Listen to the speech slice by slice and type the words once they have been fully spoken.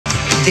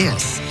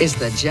This is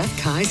the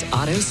Jeff Kai's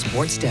Auto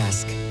Sports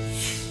Desk.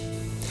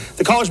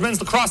 The college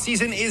men's lacrosse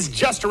season is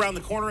just around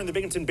the corner, and the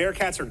Binghamton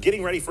Bearcats are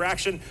getting ready for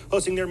action,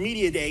 hosting their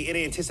media day in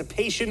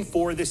anticipation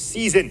for the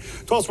season.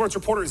 12 Sports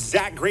reporter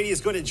Zach Grady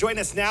is going to join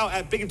us now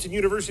at Binghamton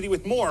University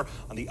with more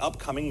on the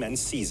upcoming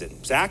men's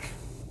season. Zach?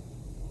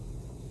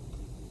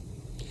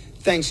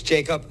 Thanks,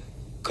 Jacob.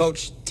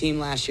 Coach, team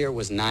last year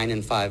was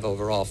 9-5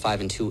 overall,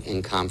 5-2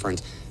 in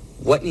conference.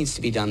 What needs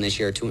to be done this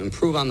year to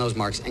improve on those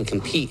marks and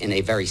compete in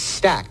a very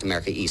stacked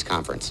America East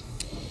Conference?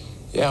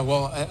 Yeah,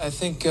 well, I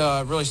think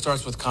it really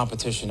starts with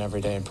competition every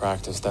day in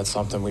practice. That's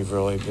something we've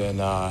really been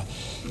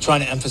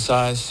trying to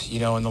emphasize, in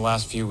the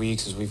last few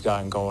weeks as we've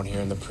gotten going here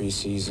in the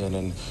preseason.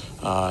 And,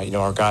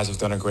 our guys have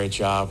done a great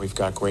job. We've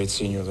got great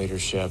senior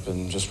leadership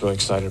and just really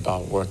excited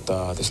about what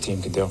this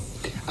team can do.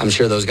 I'm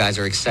sure those guys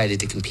are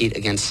excited to compete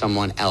against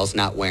someone else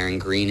not wearing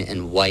green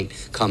and white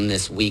come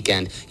this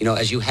weekend.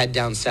 As you head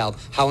down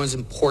south, how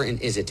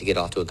important is it to get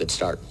off to a good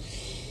start?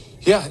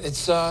 Yeah,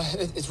 it's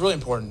really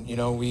important.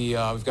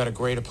 We've got a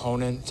great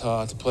opponent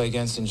to play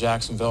against in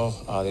Jacksonville.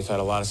 They've had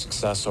a lot of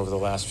success over the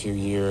last few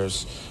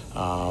years.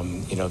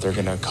 They're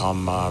going to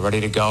come ready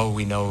to go.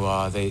 We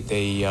know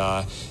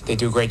they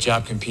do a great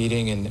job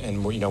competing,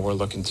 and we're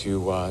looking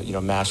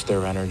to match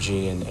their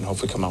energy and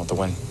hopefully come out with the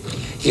win.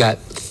 You got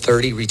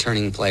 30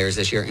 returning players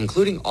this year,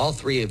 including all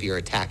three of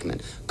your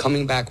attackmen.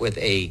 Coming back with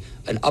an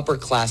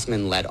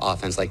upperclassman-led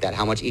offense like that,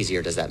 how much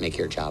easier does that make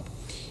your job?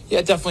 Yeah,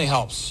 it definitely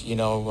helps. We've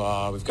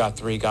got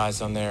 3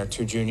 guys on there,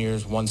 2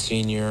 juniors, 1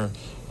 senior.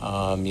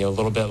 A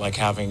little bit like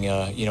having,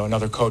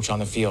 another coach on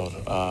the field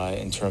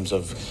in terms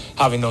of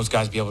having those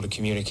guys be able to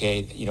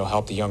communicate,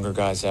 help the younger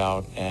guys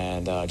out,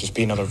 and just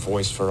be another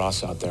voice for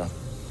us out there.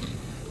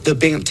 The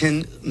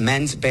Binghamton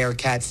men's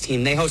Bearcats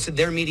team, they hosted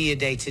their media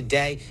day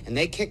today, and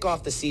they kick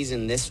off the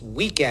season this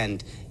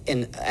weekend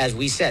in, as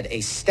we said,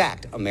 a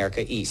stacked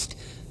America East.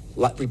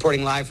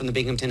 Reporting live from the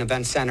Binghamton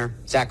Event Center,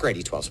 Zach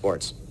Grady, 12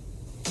 Sports.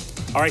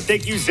 All right,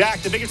 thank you, Zach.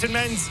 The Binghamton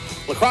men's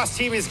lacrosse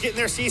team is getting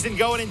their season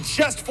going in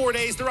just 4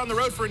 days. They're on the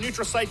road for a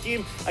neutral site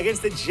game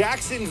against the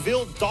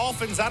Jacksonville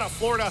Dolphins out of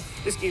Florida.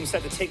 This game is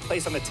set to take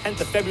place on the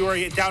 10th of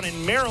February down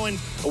in Maryland.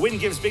 A win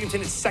gives Binghamton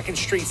its 2nd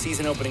straight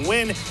season opening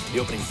win. The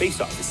opening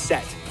faceoff is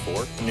set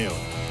for noon.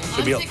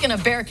 I'm picking a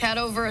Bearcat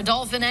over a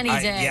Dolphin any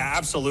day. Yeah,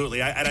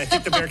 absolutely. I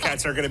think the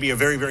Bearcats are going to be a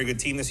very, very good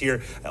team this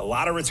year. A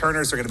lot of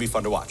returners are going to be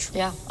fun to watch.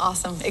 Yeah,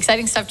 awesome.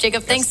 Exciting stuff,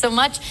 Jacob. Thanks so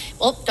much.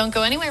 Well, don't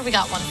go anywhere. We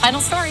got one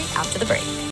final story after the break.